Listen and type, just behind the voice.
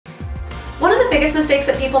biggest mistakes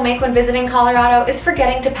that people make when visiting Colorado is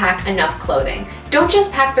forgetting to pack enough clothing. Don't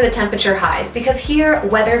just pack for the temperature highs, because here,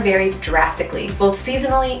 weather varies drastically, both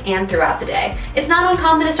seasonally and throughout the day. It's not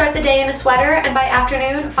uncommon to start the day in a sweater and by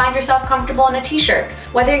afternoon, find yourself comfortable in a t-shirt.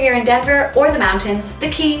 Whether you're in Denver or the mountains, the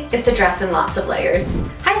key is to dress in lots of layers.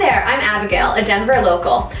 Hi there, I'm Abigail, a Denver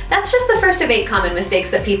local. That's just the first of 8 common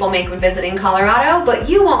mistakes that people make when visiting Colorado, but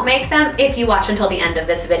you won't make them if you watch until the end of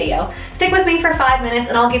this video. Stick with me for 5 minutes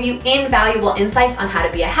and I'll give you invaluable insights on how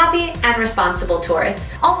to be a happy and responsible tourist.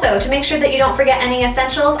 Also, to make sure that you don't forget any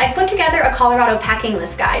essentials, I put together a Colorado packing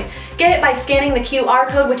list guide. Get it by scanning the QR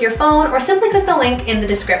code with your phone or simply click the link in the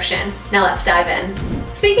description. Now let's dive in.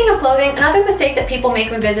 Speaking of clothing, another mistake that people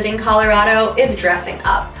make when visiting Colorado is dressing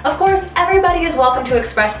up. Of course, everybody is welcome to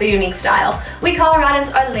express their unique style. We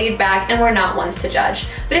Coloradans are laid back and we're not ones to judge.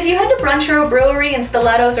 But if you head to brunch or a brewery in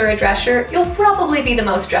stilettos or a dress shirt, you'll probably be the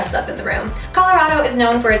most dressed up in the room. Colorado is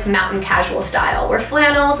known for its mountain casual style, where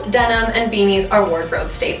flannels, denim, and beanies are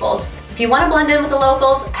wardrobe staples. If you want to blend in with the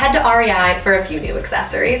locals, head to REI for a few new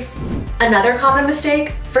accessories. Another common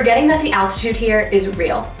mistake, forgetting that the altitude here is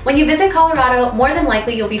real. When you visit Colorado, more than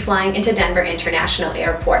likely you'll be flying into Denver International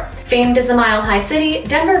Airport. Famed as the Mile High City,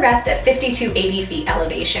 Denver rests at 5,280 feet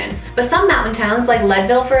elevation. But some mountain towns, like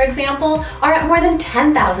Leadville for example, are at more than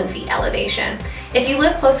 10,000 feet elevation. If you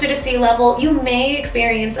live closer to sea level, you may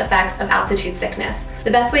experience effects of altitude sickness.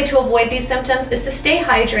 The best way to avoid these symptoms is to stay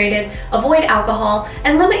hydrated, avoid alcohol,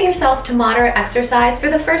 and limit yourself to moderate exercise for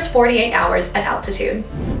the first 48 hours at altitude.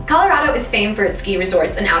 Colorado is famed for its ski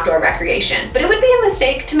resorts and outdoor recreation, but it would be a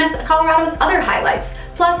mistake to miss Colorado's other highlights.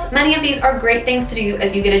 Plus, many of these are great things to do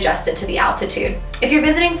as you get adjusted to the altitude. If you're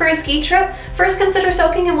visiting for a ski trip, first consider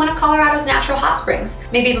soaking in one of Colorado's natural hot springs.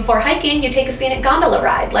 Maybe before hiking, you take a scenic gondola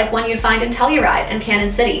ride, like one you'd find in Telluride and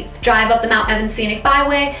Cannon City. Drive up the Mount Evans Scenic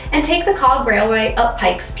Byway and take the Cog Railway up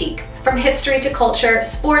Pikes Peak. From history to culture,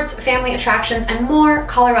 sports, family attractions, and more,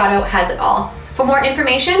 Colorado has it all. For more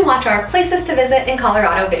information, watch our Places to Visit in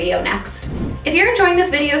Colorado video next. If you're enjoying this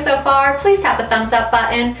video so far, please tap the thumbs up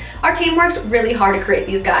button. Our team works really hard to create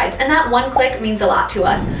these guides, and that one click means a lot to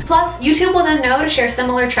us. Plus, YouTube will then know to share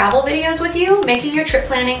similar travel videos with you, making your trip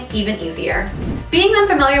planning even easier. Being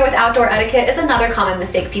unfamiliar with outdoor etiquette is another common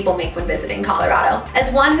mistake people make when visiting Colorado.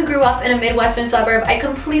 As one who grew up in a Midwestern suburb, I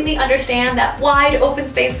completely understand that wide open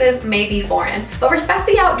spaces may be foreign, but respect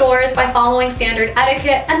the outdoors by following standard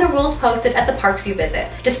etiquette and the rules posted at the parks you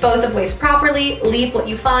visit. Dispose of waste properly, leave what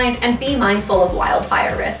you find, and be mindful of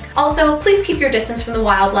wildfire risk. Also, please keep your distance from the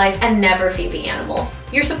wildlife and never feed the animals.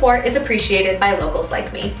 Your support is appreciated by locals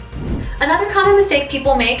like me. Another common mistake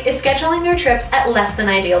people make is scheduling their trips at less than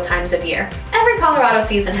ideal times of year. Every Colorado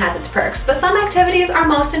season has its perks, but some activities are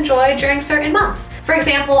most enjoyed during certain months. For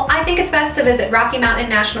example, I think it's best to visit Rocky Mountain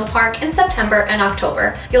National Park in September and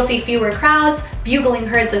October. You'll see fewer crowds, bugling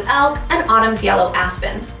herds of elk, and autumn's yellow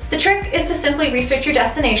aspens. The trick is to simply research your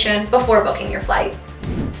destination before booking your flight.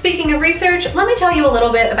 Speaking of research, let me tell you a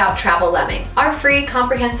little bit about Travel Lemming. Our free,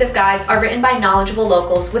 comprehensive guides are written by knowledgeable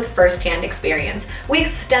locals with first-hand experience. We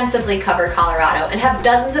extensively cover Colorado and have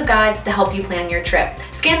dozens of guides to help you plan your trip.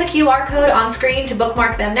 Scan the QR code on screen to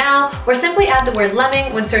bookmark them now, or simply add the word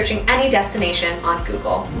Lemming when searching any destination on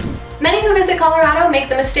Google. Many who visit Colorado make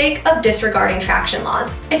the mistake of disregarding traction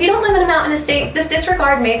laws. If you don't live in a mountainous state, this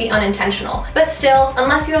disregard may be unintentional, but still,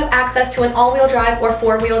 unless you have access to an all-wheel drive or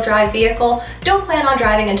four-wheel drive vehicle, don't plan on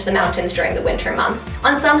driving into the mountains during the winter months.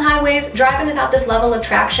 On some highways, driving without this level of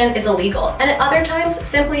traction is illegal, and at other times,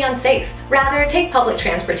 simply unsafe. Rather, take public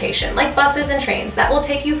transportation, like buses and trains, that will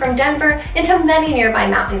take you from Denver into many nearby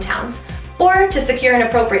mountain towns. Or, to secure an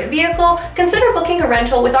appropriate vehicle, consider booking a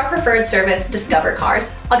rental with our preferred service, Discover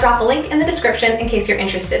Cars. I'll drop a link in the description in case you're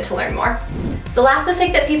interested to learn more. The last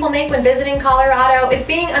mistake that people make when visiting Colorado is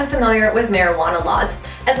being unfamiliar with marijuana laws.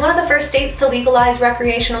 As one of the first states to legalize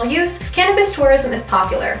recreational use, cannabis tourism is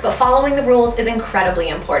popular, but following the rules is incredibly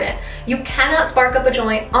important. You cannot spark up a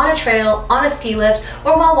joint on a trail, on a ski lift,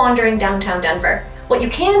 or while wandering downtown Denver. What you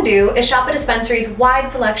can do is shop a dispensary's wide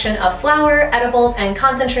selection of flower, edibles, and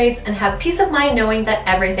concentrates and have peace of mind knowing that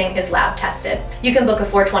everything is lab tested. You can book a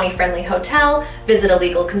 420 friendly hotel, visit a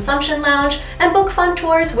legal consumption lounge, and book fun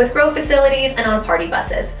tours with grow facilities and on party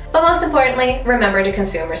buses. But most importantly, remember to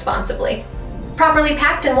consume responsibly. Properly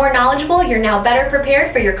packed and more knowledgeable, you're now better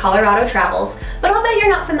prepared for your Colorado travels. But I'll bet you're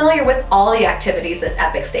not familiar with all the activities this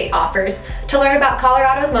epic state offers. To learn about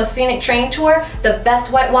Colorado's most scenic train tour, the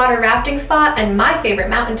best whitewater rafting spot, and my favorite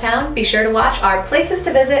mountain town, be sure to watch our Places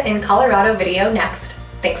to Visit in Colorado video next.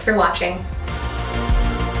 Thanks for watching.